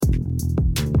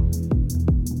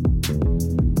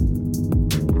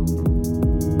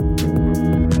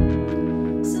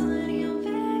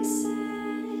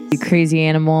crazy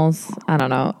animals. I don't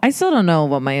know. I still don't know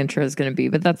what my intro is going to be,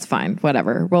 but that's fine.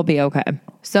 Whatever. We'll be okay.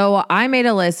 So I made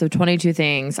a list of 22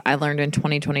 things I learned in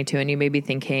 2022, and you may be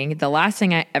thinking, the last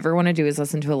thing I ever want to do is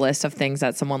listen to a list of things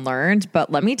that someone learned.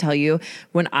 But let me tell you,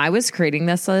 when I was creating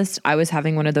this list, I was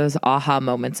having one of those aha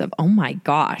moments of, oh my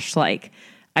gosh, like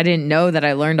I didn't know that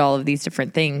I learned all of these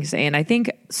different things. And I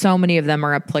think so many of them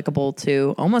are applicable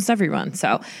to almost everyone.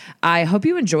 So I hope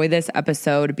you enjoy this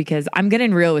episode because I'm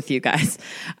getting real with you guys.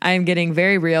 I'm getting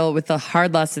very real with the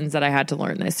hard lessons that I had to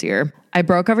learn this year. I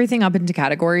broke everything up into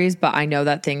categories, but I know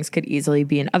that things could easily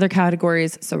be in other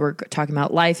categories. So we're talking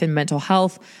about life and mental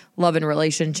health, love and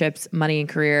relationships, money and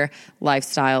career,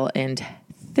 lifestyle, and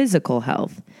physical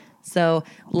health. So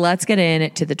let's get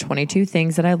into the 22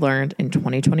 things that I learned in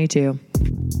 2022.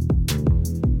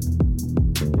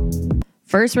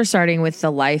 First, we're starting with the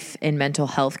life and mental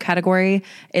health category.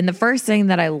 And the first thing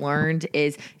that I learned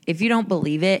is if you don't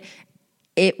believe it,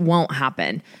 it won't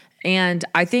happen. And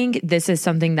I think this is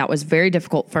something that was very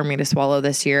difficult for me to swallow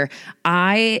this year.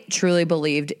 I truly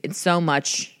believed in so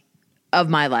much of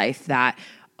my life that,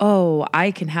 oh,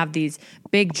 I can have these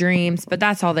big dreams, but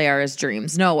that's all they are is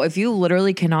dreams. No, if you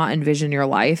literally cannot envision your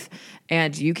life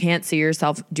and you can't see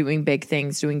yourself doing big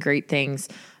things, doing great things,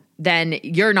 then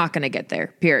you're not going to get there,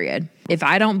 period. If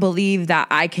I don't believe that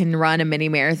I can run a mini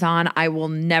marathon, I will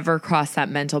never cross that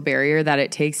mental barrier that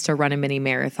it takes to run a mini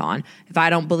marathon. If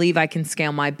I don't believe I can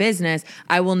scale my business,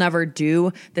 I will never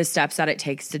do the steps that it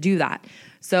takes to do that.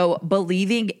 So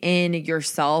believing in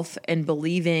yourself and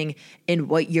believing in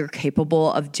what you're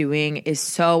capable of doing is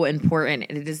so important.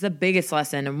 And it is the biggest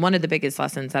lesson and one of the biggest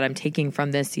lessons that I'm taking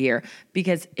from this year.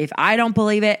 Because if I don't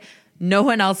believe it, no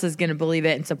one else is going to believe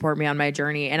it and support me on my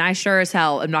journey. And I sure as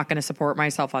hell am not going to support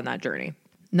myself on that journey.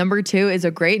 Number 2 is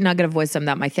a great nugget of wisdom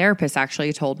that my therapist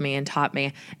actually told me and taught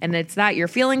me. And it's that your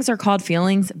feelings are called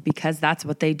feelings because that's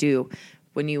what they do.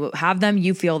 When you have them,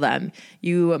 you feel them.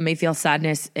 You may feel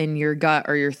sadness in your gut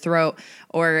or your throat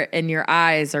or in your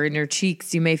eyes or in your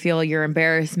cheeks. You may feel your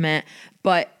embarrassment.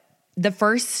 But the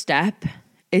first step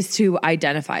is to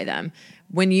identify them.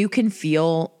 When you can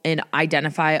feel and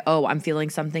identify, oh, I'm feeling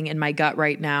something in my gut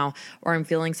right now, or I'm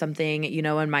feeling something,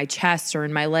 in my chest or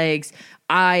in my legs,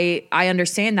 I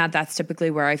understand that that's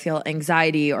typically where I feel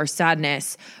anxiety or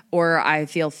sadness or I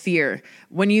feel fear.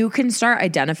 When you can start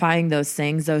identifying those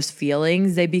things, those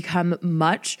feelings, they become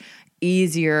much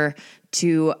easier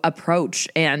to approach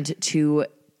and to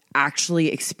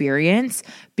actually experience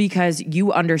because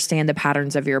you understand the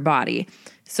patterns of your body.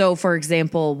 So for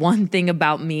example, one thing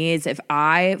about me is if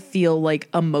I feel like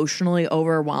emotionally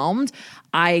overwhelmed,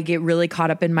 I get really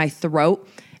caught up in my throat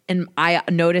and I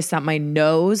notice that my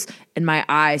nose and my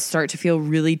eyes start to feel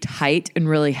really tight and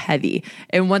really heavy.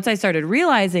 And once I started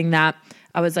realizing that,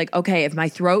 I was like, okay, if my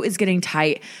throat is getting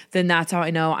tight, then that's how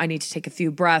I know I need to take a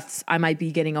few breaths. I might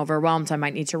be getting overwhelmed. I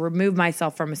might need to remove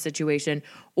myself from a situation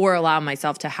or allow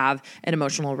myself to have an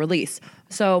emotional release.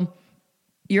 So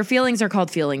your feelings are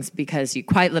called feelings because you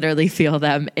quite literally feel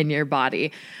them in your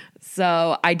body.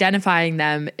 So identifying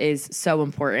them is so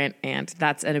important, and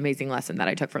that's an amazing lesson that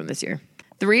I took from this year.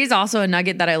 3 is also a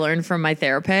nugget that I learned from my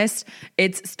therapist.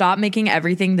 It's stop making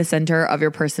everything the center of your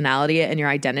personality and your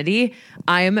identity.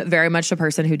 I am very much the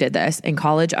person who did this. In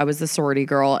college, I was the sorority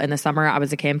girl. In the summer, I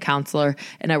was a camp counselor,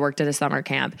 and I worked at a summer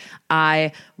camp.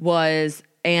 I was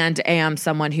and am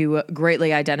someone who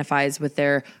greatly identifies with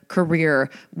their career,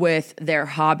 with their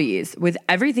hobbies, with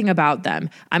everything about them.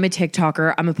 I'm a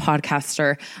TikToker. I'm a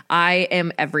podcaster. I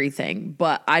am everything,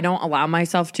 but I don't allow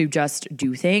myself to just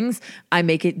do things. I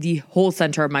make it the whole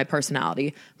center of my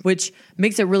personality, which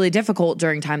makes it really difficult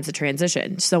during times of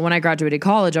transition. So when I graduated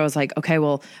college, I was like, okay,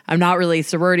 well, I'm not really a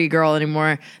sorority girl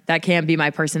anymore. That can't be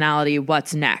my personality.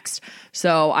 What's next?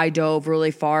 So I dove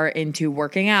really far into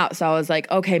working out. So I was like,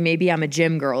 okay, maybe I'm a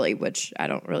gym girly, which I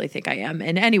don't really think I am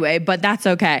in any way, but that's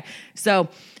okay. So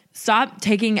stop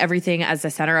taking everything as the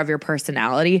center of your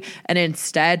personality and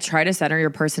instead try to center your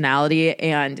personality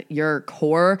and your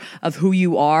core of who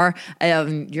you are,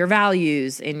 your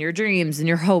values and your dreams and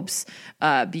your hopes.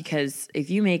 Because if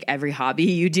you make every hobby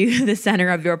you do the center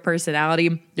of your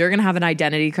personality, you're going to have an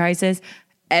identity crisis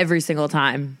every single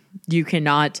time. You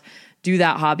cannot do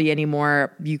that hobby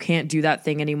anymore. You can't do that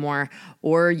thing anymore,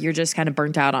 or you're just kind of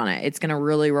burnt out on it. It's going to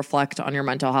really reflect on your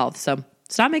mental health. So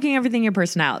stop making everything your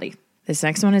personality. This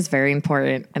next one is very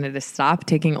important, and it is stop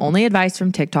taking only advice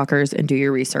from TikTokers and do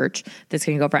your research. This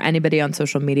can go for anybody on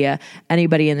social media,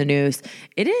 anybody in the news.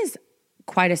 It is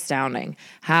quite astounding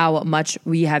how much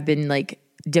we have been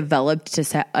developed to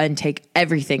set and take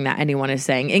everything that anyone is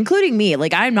saying, including me.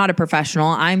 Like, I'm not a professional.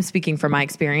 I'm speaking from my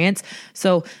experience.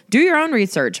 So do your own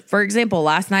research. For example,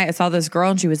 last night I saw this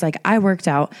girl and she was like, I worked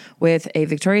out with a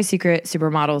Victoria's Secret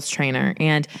Supermodels trainer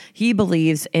and he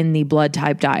believes in the blood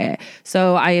type diet.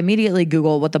 So I immediately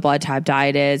Google what the blood type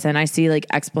diet is and I see like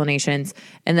explanations.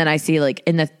 And then I see like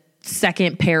in the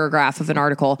second paragraph of an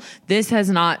article, this has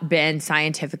not been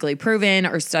scientifically proven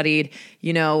or studied.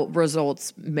 You know,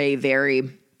 results may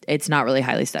vary. It's not really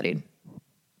highly studied.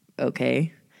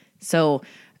 Okay. So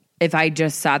if I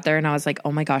just sat there and I was like,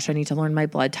 oh my gosh, I need to learn my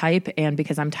blood type. And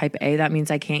because I'm type A, that means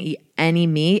I can't eat any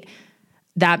meat.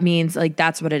 That means like,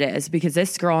 that's what it is, because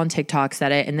this girl on TikTok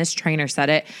said it and this trainer said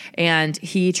it and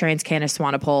he trains Candace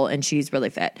Swanepoel and she's really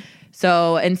fit.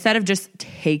 So instead of just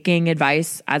taking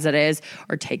advice as it is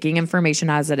or taking information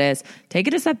as it is, take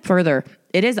it a step further.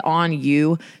 It is on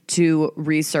you to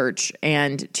research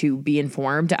and to be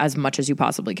informed as much as you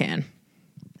possibly can.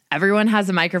 Everyone has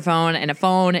a microphone and a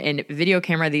phone and video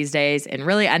camera these days, and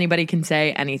really anybody can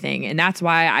say anything. And that's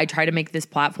why I try to make this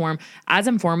platform as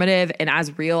informative and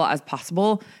as real as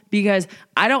possible, because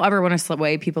I don't ever want to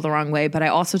sway people the wrong way, but I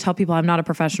also tell people I'm not a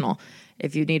professional.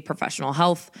 If you need professional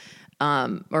health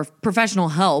or professional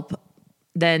help,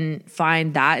 then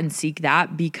find that and seek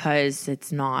that, because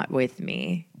it's not with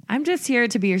me. I'm just here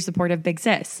to be your supportive big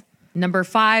sis. Number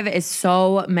 5 is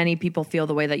so many people feel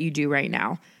the way that you do right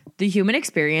now. The human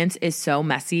experience is so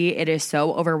messy. It is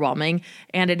so overwhelming.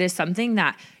 And it is something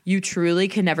that you truly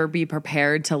can never be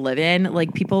prepared to live in.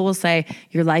 Like, people will say,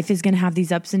 your life is going to have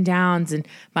these ups and downs. And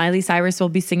Miley Cyrus will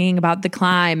be singing about the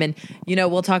climb. And, you know,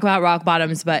 we'll talk about rock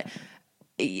bottoms. But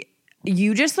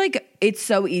you just like, it's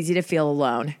so easy to feel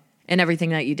alone in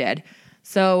everything that you did.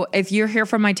 So if you're here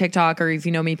from my TikTok, or if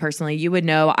you know me personally, you would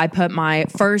know I put my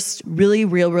first really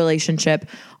real relationship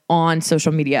on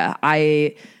social media.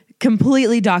 I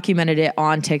completely documented it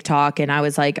on TikTok. And I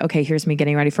was like, okay, here's me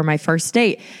getting ready for my first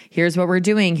date. Here's what we're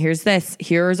doing. Here's this.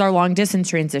 Here's our long distance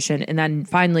transition. And then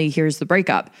finally, here's the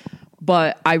breakup.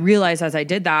 But I realized as I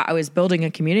did that, I was building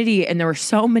a community, and there were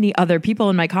so many other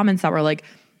people in my comments that were like,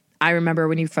 I remember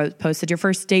when you posted your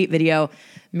first date video,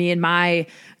 me and my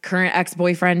current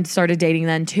ex-boyfriend started dating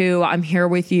then too. I'm here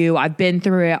with you. I've been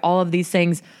through it, all of these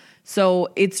things. So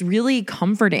it's really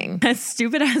comforting. As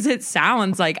stupid as it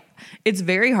sounds, like, it's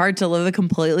very hard to live a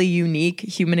completely unique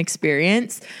human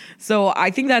experience. So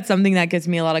I think that's something that gives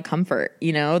me a lot of comfort.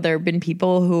 You know, there have been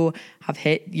people who have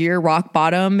hit your rock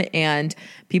bottom and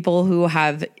people who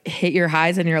have hit your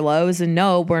highs and your lows. And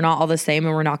no, we're not all the same,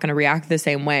 and we're not going to react the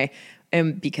same way,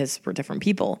 and because we're different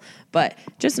people. But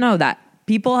just know that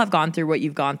people have gone through what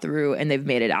you've gone through and they've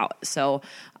made it out. So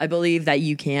I believe that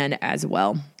you can as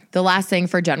well. The last thing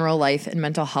for general life and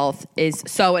mental health is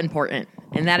so important,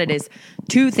 and that it is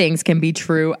 2 things can be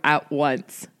true at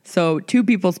once. So 2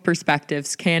 people's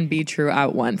perspectives can be true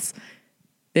at once.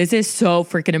 This is so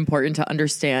freaking important to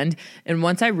understand. And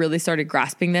once I really started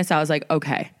grasping this, I was like,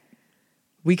 okay,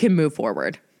 we can move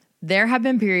forward. There have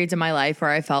been periods in my life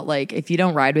where I felt like, if you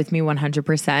don't ride with me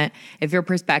 100%, if your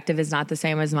perspective is not the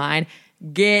same as mine,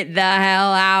 get the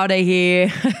hell out of here.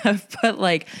 But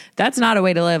like, that's not a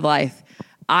way to live life.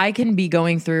 I can be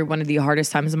going through one of the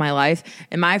hardest times of my life,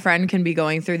 and my friend can be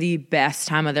going through the best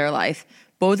time of their life.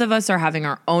 Both of us are having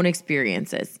our own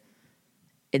experiences,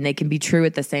 and they can be true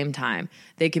at the same time.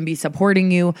 They can be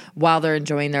supporting you while they're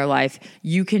enjoying their life.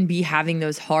 You can be having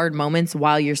those hard moments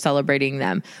while you're celebrating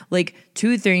them. Like,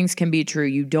 2 things can be true.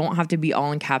 You don't have to be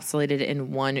all encapsulated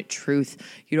in one truth.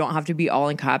 You don't have to be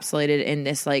all encapsulated in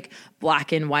this like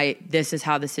black and white, this is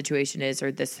how the situation is,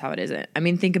 or this is how it isn't. I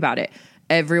mean, think about it.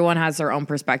 Everyone has their own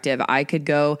perspective. I could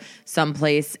go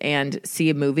someplace and see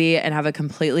a movie and have a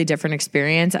completely different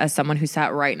experience as someone who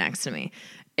sat right next to me.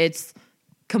 It's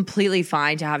completely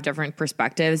fine to have different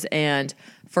perspectives, and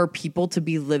for people to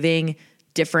be living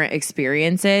different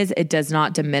experiences, it does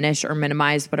not diminish or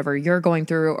minimize whatever you're going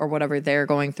through or whatever they're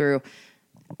going through.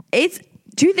 It's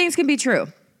 2 things can be true.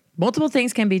 Multiple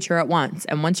things can be true at once.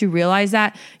 And once you realize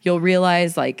that, you'll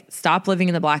realize, like, stop living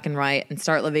in the black and white and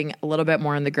start living a little bit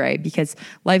more in the gray, because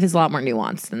life is a lot more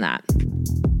nuanced than that.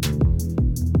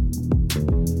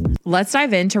 Let's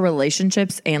dive into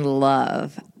relationships and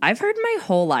love. I've heard my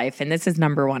whole life, and this is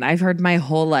number 1, I've heard my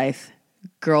whole life,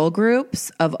 girl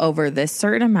groups of over this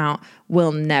certain amount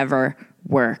will never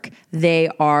work. They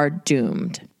are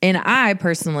doomed. And I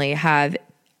personally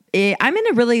I'm in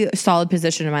a really solid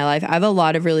position in my life. I have a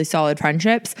lot of really solid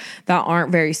friendships that aren't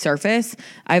very surface.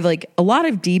 I have like a lot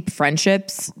of deep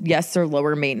friendships. Yes, they're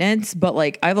lower maintenance, but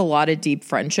like I have a lot of deep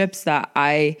friendships that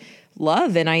I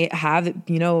love. And I have,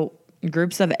 you know,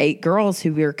 groups of 8 girls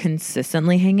who we're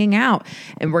consistently hanging out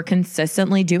and we're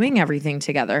consistently doing everything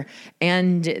together.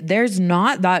 And there's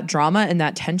not that drama and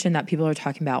that tension that people are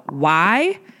talking about.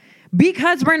 Why?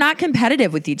 Because we're not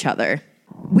competitive with each other.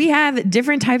 We have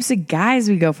different types of guys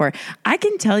we go for. I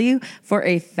can tell you for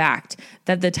a fact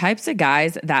that the types of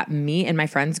guys that me and my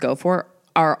friends go for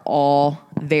are all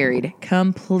varied,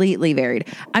 completely varied.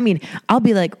 I mean, I'll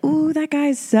be like, ooh, that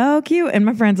guy's so cute. And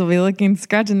my friends will be looking,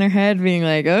 scratching their head, being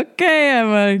like, okay, I'm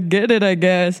gonna get it, I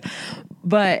guess.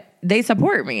 But they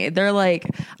support me. They're like,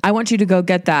 I want you to go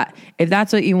get that. If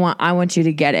that's what you want, I want you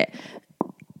to get it.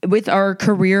 With our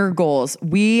career goals,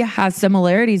 we have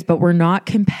similarities, but we're not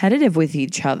competitive with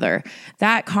each other.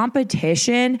 That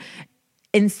competition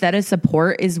instead of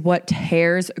support is what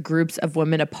tears groups of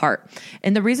women apart.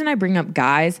 And the reason I bring up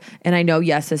guys, and I know,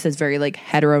 yes, this is very like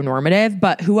heteronormative,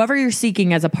 but whoever you're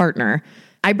seeking as a partner,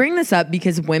 I bring this up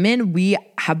because women, we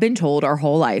have been told our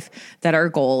whole life that our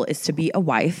goal is to be a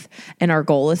wife and our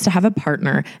goal is to have a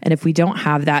partner. And if we don't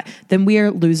have that, then we are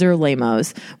loser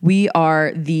lamos. We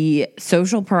are the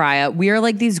social pariah. We are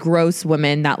like these gross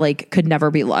women that like could never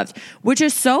be loved, which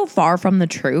is so far from the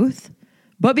truth.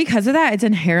 But because of that, it's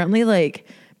inherently like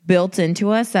built into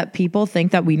us that people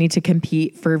think that we need to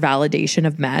compete for validation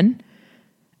of men.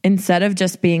 Instead of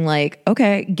just being like,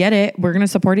 okay, get it. We're going to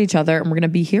support each other and we're going to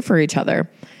be here for each other.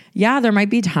 Yeah, there might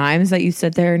be times that you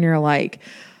sit there and you're like,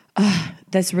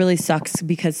 this really sucks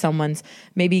because someone's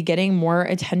maybe getting more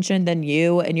attention than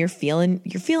you and you're feeling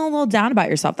a little down about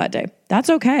yourself that day. That's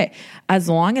okay. As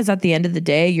long as at the end of the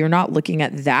day, you're not looking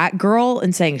at that girl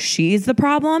and saying she's the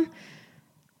problem.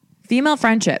 Female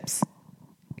friendships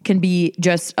can be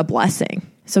just a blessing.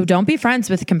 So don't be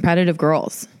friends with competitive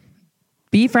girls.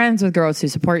 Be friends with girls who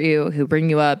support you, who bring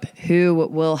you up, who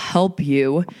will help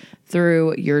you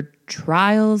through your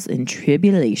trials and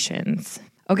tribulations.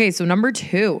 Okay, so number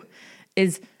 2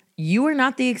 is you are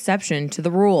not the exception to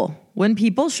the rule. When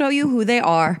people show you who they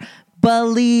are,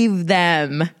 believe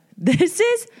them. This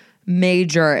is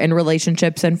major in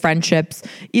relationships and friendships,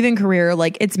 even career,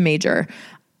 like it's major.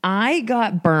 I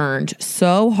got burned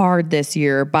so hard this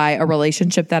year by a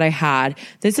relationship that I had.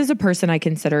 This is a person I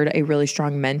considered a really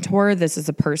strong mentor. This is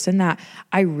a person that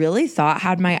I really thought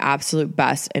had my absolute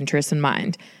best interest in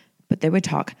mind, but they would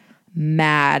talk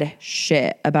mad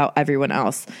shit about everyone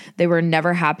else. They were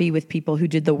never happy with people who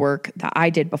did the work that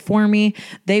I did before me.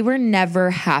 They were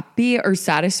never happy or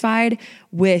satisfied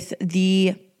with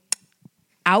the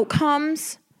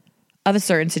outcomes of a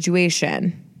certain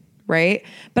situation. Right?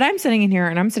 But I'm sitting in here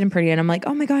and I'm sitting pretty and I'm like,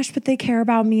 oh my gosh, but they care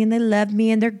about me and they love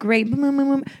me and they're great.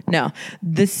 No,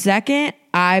 the second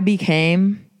I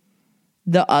became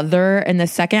the other and the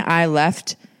second I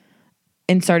left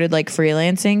and started like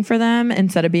freelancing for them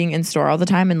instead of being in store all the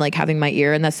time and like having my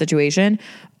ear in that situation.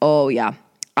 Oh yeah.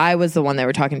 I was the one they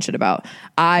were talking shit about.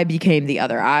 I became the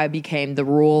other. I became the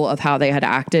rule of how they had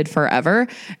acted forever.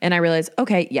 And I realized,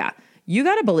 okay, yeah, you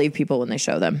got to believe people when they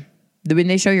show them. When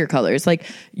they show your colors, like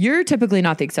you're typically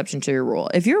not the exception to your rule.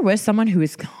 If you're with someone who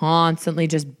is constantly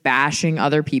just bashing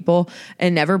other people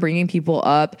and never bringing people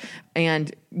up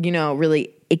and, you know,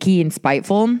 really icky and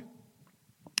spiteful,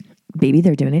 baby,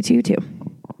 they're doing it to you too.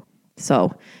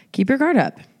 So keep your guard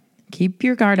up. Keep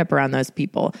your guard up around those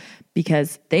people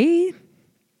because they're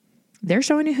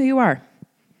showing you who you are.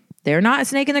 They're not a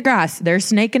snake in the grass. They're a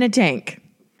snake in a tank.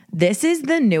 This is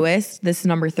the newest, this is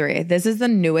number 3. This is the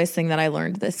newest thing that I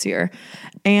learned this year.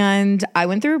 And I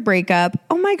went through a breakup.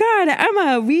 Oh my God,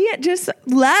 Emma, we just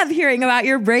love hearing about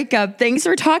your breakup. Thanks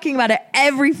for talking about it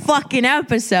every fucking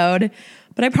episode.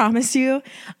 But I promise you,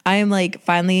 I am like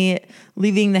finally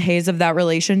leaving the haze of that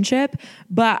relationship.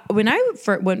 But when I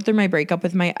went through my breakup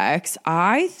with my ex,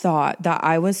 I thought that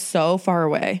I was so far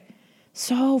away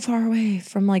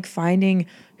from like finding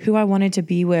who I wanted to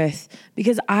be with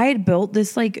because I had built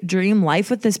this like dream life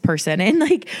with this person. And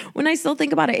like, when I still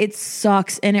think about it, it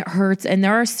sucks and it hurts. And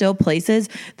there are still places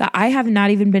that I have not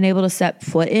even been able to set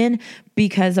foot in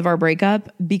because of our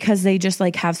breakup, because they just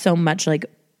like have so much like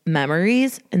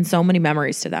memories and so many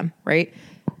memories to them. Right.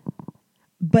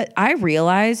 But I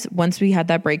realized once we had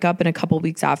that breakup and a couple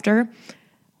weeks after,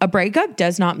 a breakup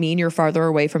does not mean you're farther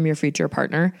away from your future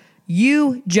partner.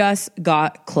 You just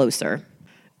got closer.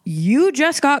 You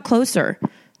just got closer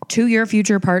to your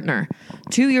future partner,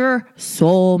 to your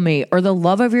soulmate or the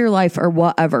love of your life or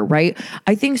whatever, right?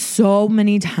 I think so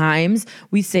many times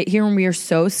we sit here and we are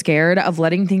so scared of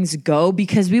letting things go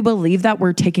because we believe that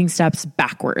we're taking steps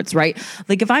backwards, right?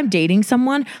 Like if I'm dating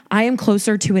someone, I am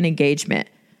closer to an engagement.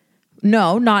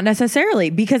 No, not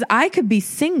necessarily, because I could be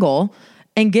single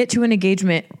and get to an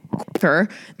engagement quicker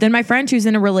than my friend who's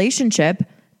in a relationship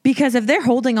Because if they're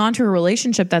holding on to a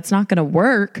relationship that's not going to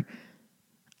work,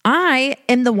 I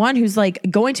am the one who's like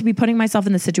going to be putting myself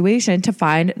in the situation to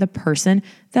find the person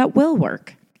that will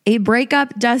work. A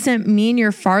breakup doesn't mean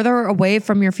you're farther away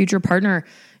from your future partner.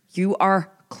 You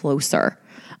are closer.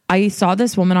 I saw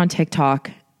this woman on TikTok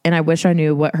and I wish I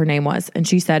knew what her name was. And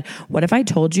she said, what if I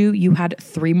told you you had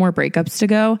 3 more breakups to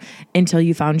go until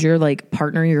you found your like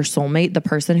partner, your soulmate, the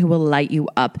person who will light you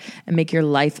up and make your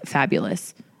life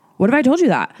fabulous? What if I told you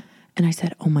that? And I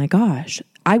said, oh my gosh,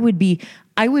 I would be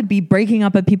breaking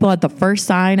up with people at the first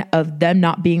sign of them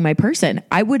not being my person.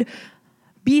 I would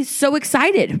be so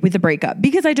excited with the breakup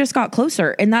because I just got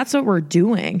closer. And that's what we're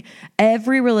doing.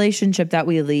 Every relationship that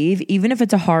we leave, even if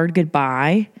it's a hard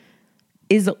goodbye,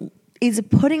 is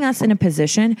putting us in a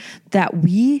position that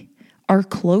we are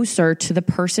closer to the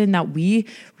person that we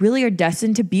really are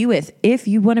destined to be with. If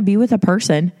you want to be with a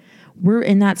person, we're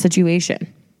in that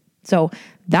situation. So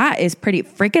that is pretty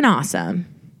freaking awesome.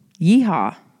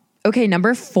 Yeehaw. Okay,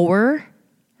 number 4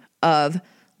 of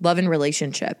love and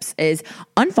relationships is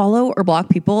unfollow or block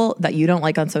people that you don't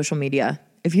like on social media.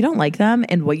 If you don't like them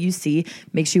and what you see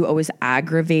makes you always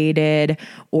aggravated,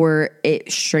 or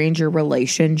it strains your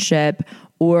relationship,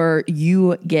 or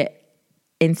you get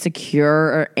insecure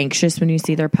or anxious when you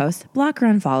see their posts, block or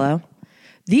unfollow.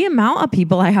 The amount of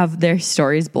people I have their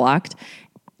stories blocked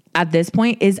at this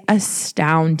point is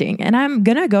astounding. And I'm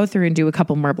going to go through and do a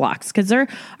couple more blocks because there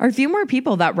are a few more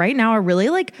people that right now are really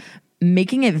like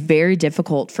making it very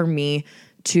difficult for me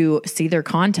to see their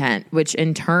content, which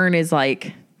in turn is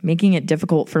like making it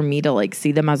difficult for me to like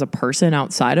see them as a person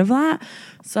outside of that.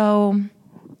 So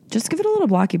just give it a little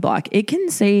blocky block. It can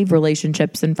save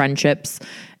relationships and friendships,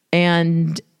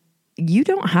 and you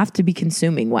don't have to be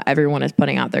consuming what everyone is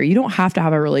putting out there. You don't have to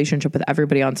have a relationship with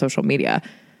everybody on social media.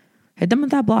 Hit them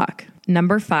with that block.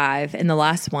 Number 5, and the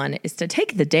last one, is to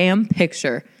take the damn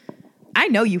picture. I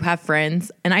know you have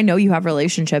friends and I know you have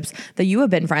relationships that you have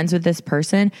been friends with this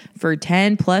person for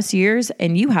 10 plus years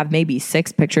and you have maybe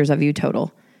 6 pictures of you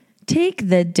total. Take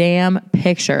the damn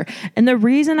picture. And the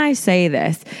reason I say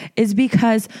this is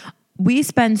because we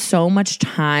spend so much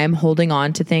time holding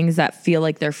on to things that feel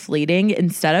like they're fleeting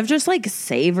instead of just like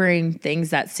savoring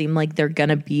things that seem like they're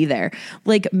gonna be there.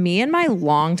 Like me and my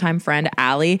longtime friend,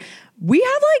 Allie, we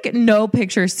have like no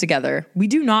pictures together. We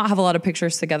do not have a lot of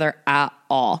pictures together at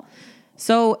all.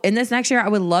 So in this next year, I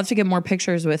would love to get more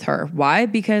pictures with her. Why?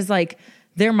 Because like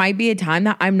there might be a time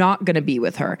that I'm not going to be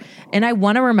with her and I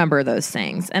want to remember those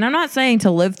things. And I'm not saying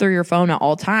to live through your phone at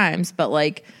all times, but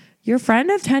like your friend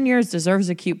of 10 years deserves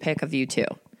a cute pic of you too,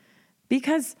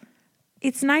 because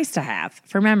it's nice to have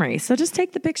for memory. So just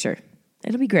take the picture.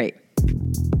 It'll be great.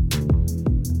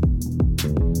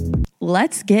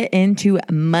 Let's get into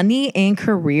money and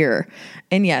career.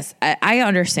 And yes, I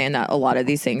understand that a lot of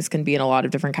these things can be in a lot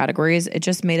of different categories. It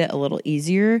just made it a little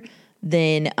easier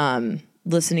than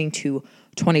listening to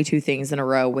 22 things in a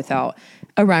row without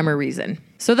a rhyme or reason.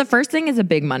 So the first thing is a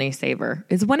big money saver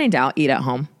is when in doubt, eat at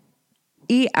home.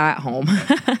 Eat at home.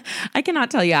 I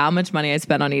cannot tell you how much money I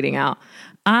spent on eating out.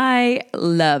 I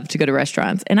love to go to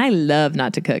restaurants and I love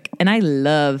not to cook and I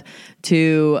love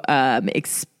to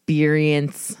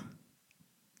experience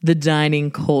the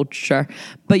dining culture.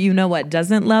 But you know what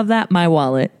doesn't love that? My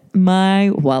wallet.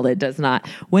 My wallet does not.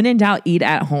 When in doubt, eat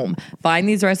at home. Find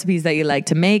these recipes that you like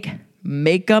to make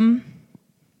them,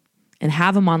 and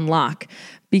have them on lock.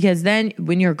 Because then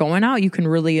when you're going out, you can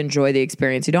really enjoy the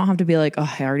experience. You don't have to be like,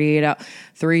 oh, I already ate out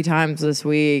 3 times this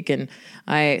week and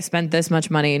I spent this much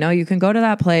money. No, you can go to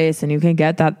that place and you can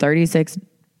get that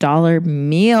 $36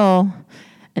 meal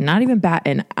and not even bat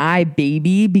an eye,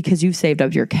 baby, because you've saved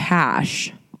up your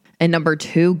cash. And number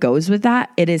 2 goes with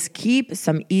that. It is keep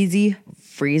some easy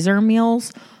freezer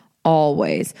meals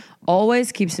always.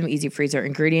 Always keep some easy freezer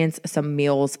ingredients, some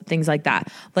meals, things like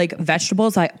that. Like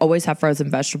vegetables, I always have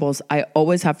frozen vegetables. I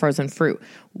always have frozen fruit.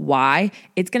 Why?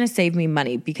 It's going to save me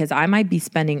money because I might be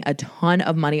spending a ton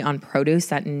of money on produce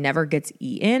that never gets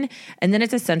eaten. And then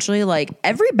it's essentially like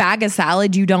every bag of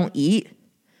salad you don't eat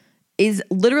is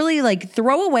literally like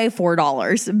throw away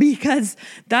 $4 because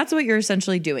that's what you're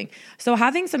essentially doing. So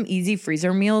having some easy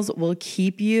freezer meals will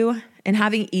keep you, and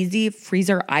having easy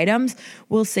freezer items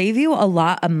will save you a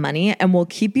lot of money and will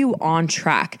keep you on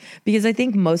track. Because I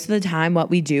think most of the time what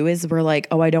we do is we're like,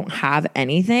 oh, I don't have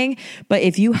anything. But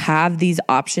if you have these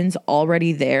options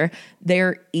already there,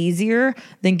 they're easier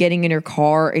than getting in your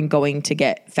car and going to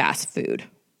get fast food.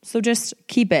 So just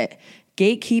keep it.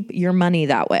 Gatekeep your money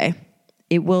that way.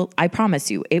 It will, I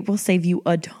promise you, it will save you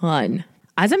a ton.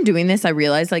 As I'm doing this, I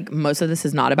realize like most of this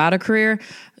is not about a career.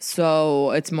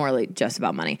 So it's more like just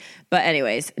about money. But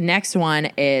anyways, next one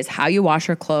is how you wash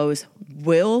your clothes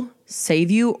will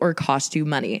save you or cost you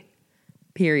money.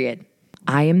 Period.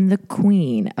 I am the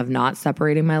queen of not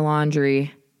separating my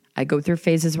laundry. I go through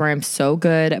phases where I'm so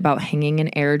good about hanging and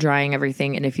air drying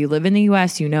everything. And if you live in the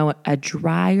US, you know a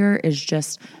dryer is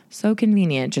just so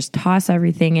convenient. Just toss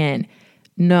everything in.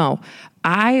 No,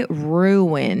 I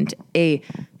ruined a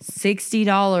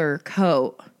 $60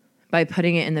 coat by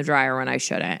putting it in the dryer when I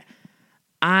shouldn't.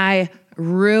 I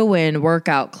ruin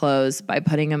workout clothes by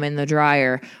putting them in the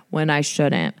dryer when I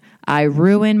shouldn't. I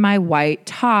ruin my white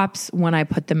tops when I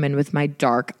put them in with my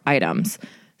dark items.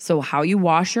 So how you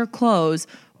wash your clothes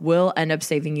will end up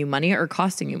saving you money or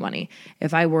costing you money.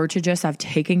 If I were to just have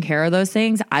taken care of those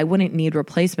things, I wouldn't need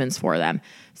replacements for them.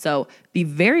 So be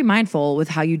very mindful with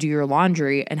how you do your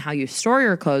laundry and how you store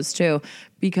your clothes too,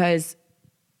 because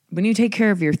when you take care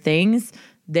of your things,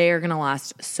 they are going to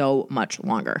last so much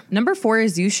longer. Number 4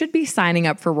 is you should be signing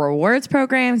up for rewards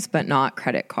programs, but not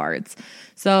credit cards.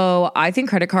 So I think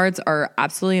credit cards are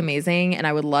absolutely amazing. And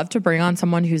I would love to bring on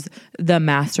someone who's the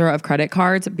master of credit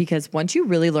cards, because once you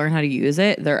really learn how to use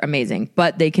it, they're amazing,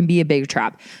 but they can be a big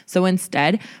trap. So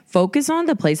instead, focus on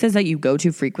the places that you go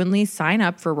to frequently, sign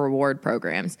up for reward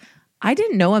programs. I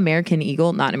didn't know I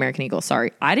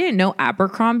didn't know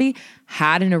Abercrombie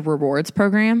had a rewards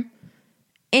program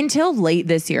until late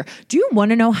this year. Do you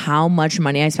want to know how much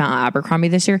money I spent on Abercrombie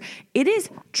this year? It is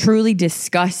truly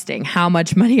disgusting how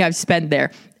much money I've spent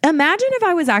there. Imagine if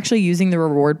I was actually using the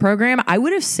reward program, I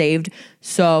would have saved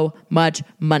so much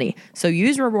money. So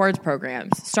use rewards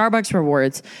programs, Starbucks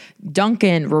rewards,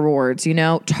 Dunkin' rewards,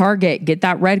 Target, get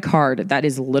that red card. That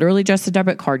is literally just a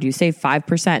debit card. You save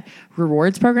 5%.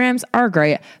 Rewards programs are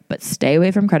great, but stay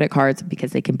away from credit cards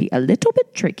because they can be a little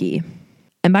bit tricky.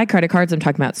 And by credit cards, I'm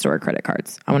talking about store credit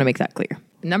cards. I want to make that clear.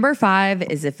 Number 5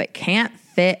 is if it can't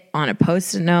fit on a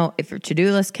Post-it note, if your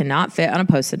to-do list cannot fit on a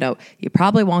Post-it note, you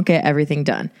probably won't get everything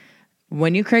done.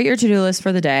 When you create your to-do list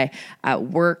for the day at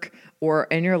work or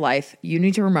in your life, you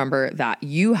need to remember that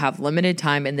you have limited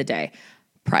time in the day.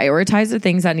 Prioritize the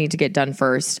things that need to get done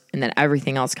first, and then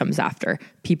everything else comes after.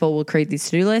 People will create these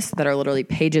to-do lists that are literally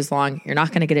pages long. You're not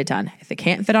going to get it done. If it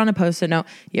can't fit on a Post-it note,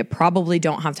 you probably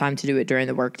don't have time to do it during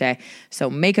the workday. So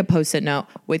make a Post-it note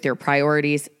with your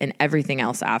priorities and everything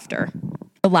else after.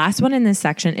 The last one in this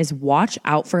section is watch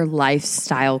out for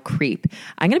lifestyle creep.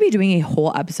 I'm going to be doing a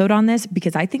whole episode on this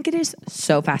because I think it is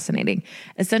so fascinating.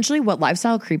 Essentially, what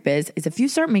lifestyle creep is if you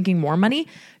start making more money,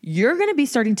 you're going to be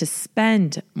starting to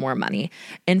spend more money.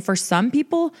 And for some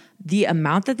people, the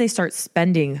amount that they start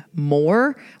spending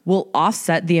more will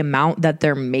offset the amount that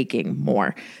they're making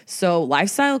more. So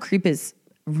lifestyle creep is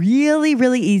really,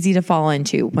 really easy to fall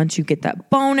into. Once you get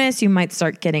that bonus, you might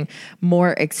start getting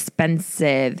more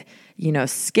expensive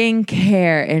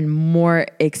skincare and more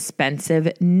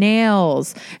expensive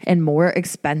nails and more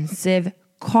expensive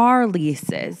car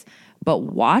leases. But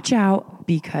watch out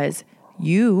because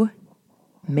you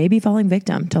may be falling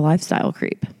victim to lifestyle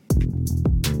creep.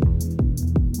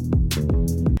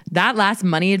 That last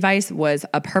money advice was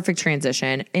a perfect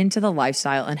transition into the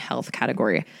lifestyle and health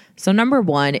category. So number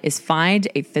 1 is find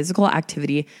a physical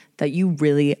activity that you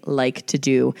really like to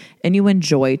do and you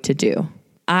enjoy to do.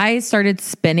 I started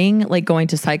spinning, going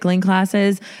to cycling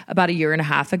classes about a year and a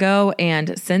half ago.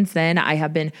 And since then, I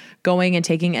have been going and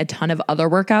taking a ton of other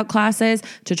workout classes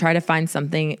to try to find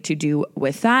something to do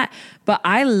with that. But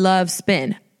I love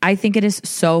spin. I think it is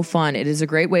so fun. It is a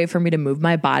great way for me to move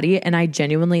my body, and I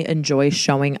genuinely enjoy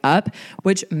showing up,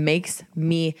 which makes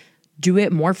me do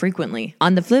it more frequently.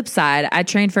 On the flip side, I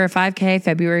trained for a 5K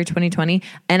February 2020,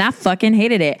 and I fucking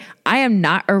hated it. I am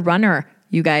not a runner.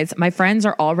 You guys, my friends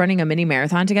are all running a mini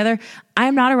marathon together.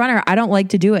 I'm not a runner. I don't like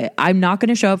to do it. I'm not going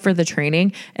to show up for the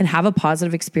training and have a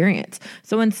positive experience.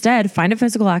 So instead, find a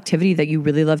physical activity that you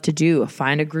really love to do.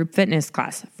 Find a group fitness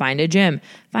class, find a gym,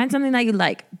 find something that you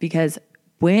like, because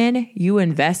when you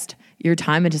invest your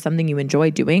time into something you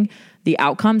enjoy doing, the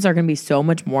outcomes are going to be so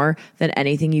much more than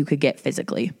anything you could get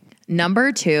physically.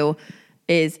 Number 2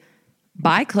 is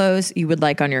buy clothes you would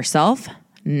like on yourself,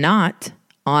 not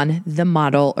on the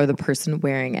model or the person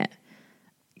wearing it.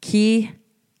 Key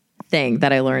thing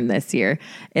that I learned this year.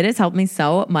 It has helped me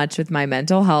so much with my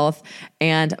mental health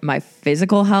and my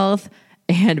physical health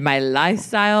and my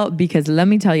lifestyle, because let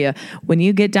me tell you, when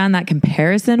you get down that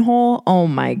comparison hole, oh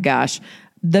my gosh.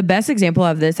 The best example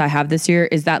of this I have this year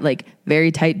is that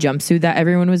very tight jumpsuit that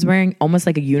everyone was wearing, almost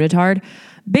like a unitard.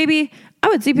 Baby, I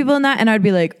would see people in that and I'd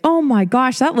be like, oh my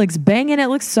gosh, that looks banging. It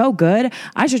looks so good.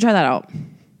 I should try that out.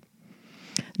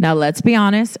 Now, let's be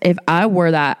honest. If I wore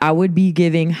that, I would be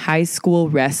giving high school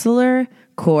wrestler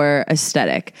core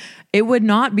aesthetic. It would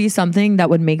not be something that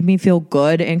would make me feel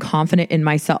good and confident in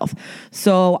myself.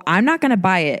 So I'm not going to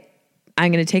buy it.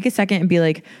 I'm going to take a second and be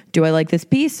like, do I like this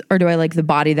piece or do I like the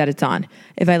body that it's on?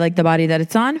 If I like the body that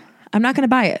it's on, I'm not going to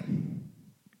buy it.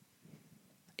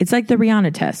 It's like the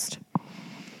Rihanna test.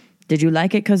 Did you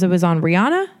like it because it was on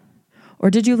Rihanna? Or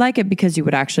did you like it because you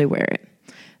would actually wear it?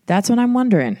 That's what I'm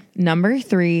wondering. Number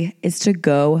 3 is to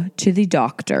go to the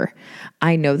doctor.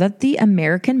 I know that the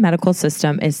American medical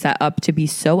system is set up to be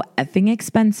so effing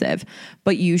expensive,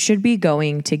 but you should be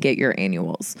going to get your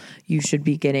annuals. You should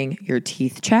be getting your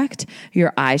teeth checked,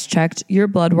 your eyes checked, your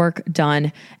blood work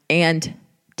done, and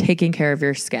taking care of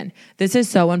your skin. This is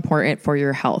so important for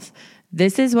your health.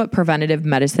 This is what preventative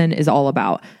medicine is all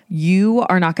about. You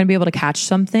are not going to be able to catch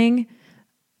something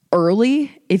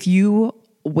early if you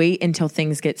wait until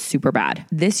things get super bad.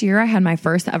 This year, I had my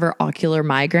first ever ocular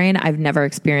migraine. I've never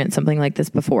experienced something like this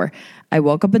before. I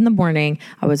woke up in the morning,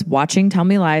 I was watching Tell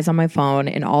Me Lies on my phone,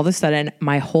 and all of a sudden,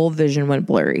 my whole vision went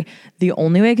blurry. The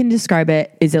only way I can describe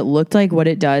it is it looked like what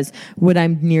it does when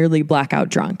I'm nearly blackout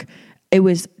drunk. It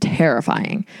was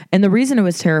terrifying. And the reason it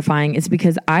was terrifying is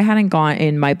because I hadn't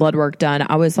gotten my blood work done.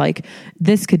 I was like,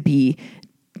 this could be,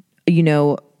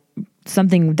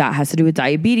 something that has to do with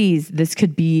diabetes. This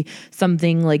could be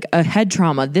something like a head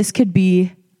trauma. This could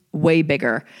be way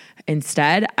bigger.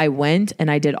 Instead, I went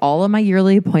and I did all of my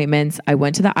yearly appointments. I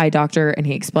went to the eye doctor and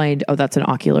he explained, oh, that's an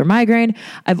ocular migraine.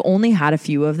 I've only had a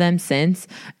few of them since.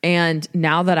 And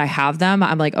now that I have them,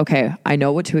 I'm like, okay, I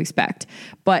know what to expect.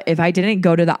 But if I didn't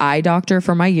go to the eye doctor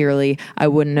for my yearly, I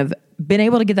wouldn't have been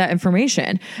able to get that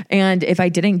information. And if I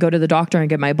didn't go to the doctor and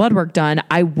get my blood work done,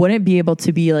 I wouldn't be able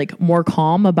to be like more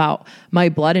calm about my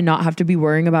blood and not have to be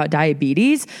worrying about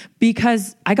diabetes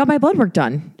because I got my blood work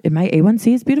done and my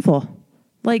A1C is beautiful.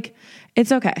 Like,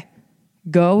 it's okay.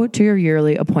 Go to your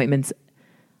yearly appointments.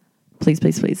 Please,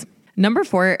 please, please. Number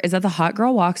 4 is that the hot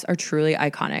girl walks are truly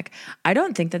iconic. I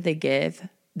don't think that they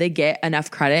get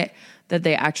enough credit that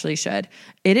they actually should.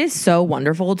 It is so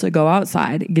wonderful to go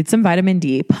outside, get some vitamin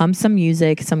D, pump some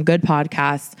music, some good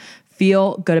podcasts,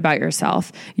 feel good about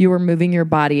yourself. You are moving your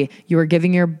body. You are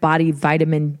giving your body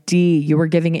vitamin D. You are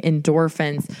giving it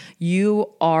endorphins. You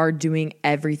are doing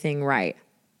everything right.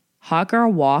 Hot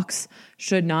girl walks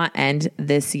should not end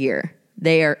this year.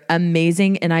 They are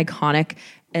amazing and iconic,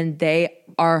 and they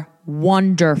are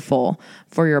wonderful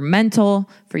for your mental,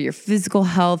 for your physical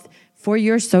health, for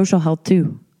your social health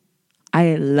too.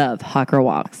 I love hot girl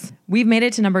walks. We've made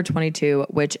it to number 22,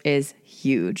 which is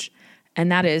huge.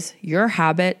 And that is your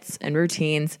habits and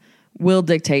routines will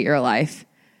dictate your life.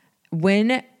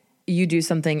 When you do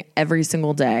something every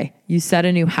single day, you set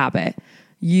a new habit,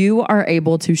 you are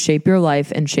able to shape your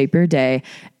life and shape your day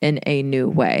in a new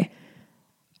way.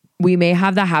 We may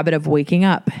have the habit of waking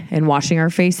up and washing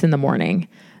our face in the morning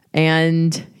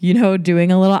and,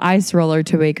 doing a little ice roller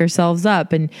to wake ourselves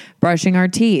up and brushing our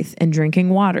teeth and drinking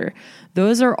water.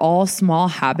 Those are all small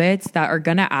habits that are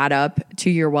going to add up to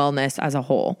your wellness as a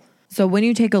whole. So when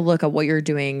you take a look at what you're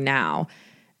doing now,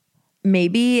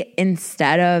 maybe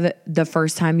instead of the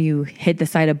first time you hit the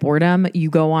site of boredom, you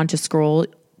go on to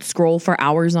scroll for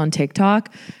hours on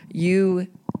TikTok, you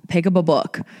pick up a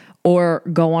book or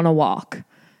go on a walk.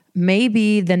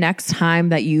 Maybe the next time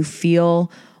that you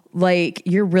feel like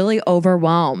you're really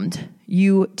overwhelmed,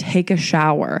 you take a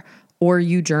shower or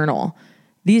you journal.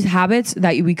 These habits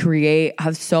that we create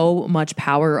have so much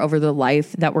power over the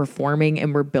life that we're forming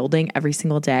and we're building every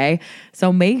single day.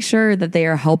 So make sure that they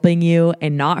are helping you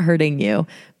and not hurting you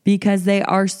because they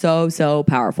are so, so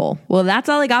powerful. Well, that's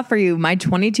all I got for you. My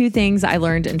 22 things I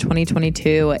learned in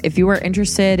 2022. If you are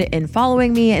interested in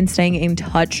following me and staying in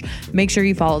touch, make sure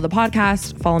you follow the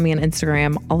podcast, follow me on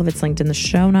Instagram. All of it's linked in the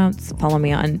show notes. Follow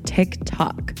me on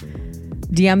TikTok.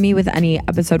 DM me with any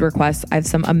episode requests. I have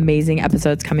some amazing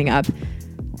episodes coming up.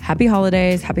 Happy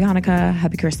holidays, happy Hanukkah,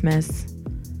 happy Christmas,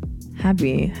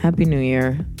 happy New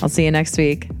Year. I'll see you next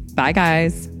week. Bye,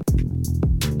 guys.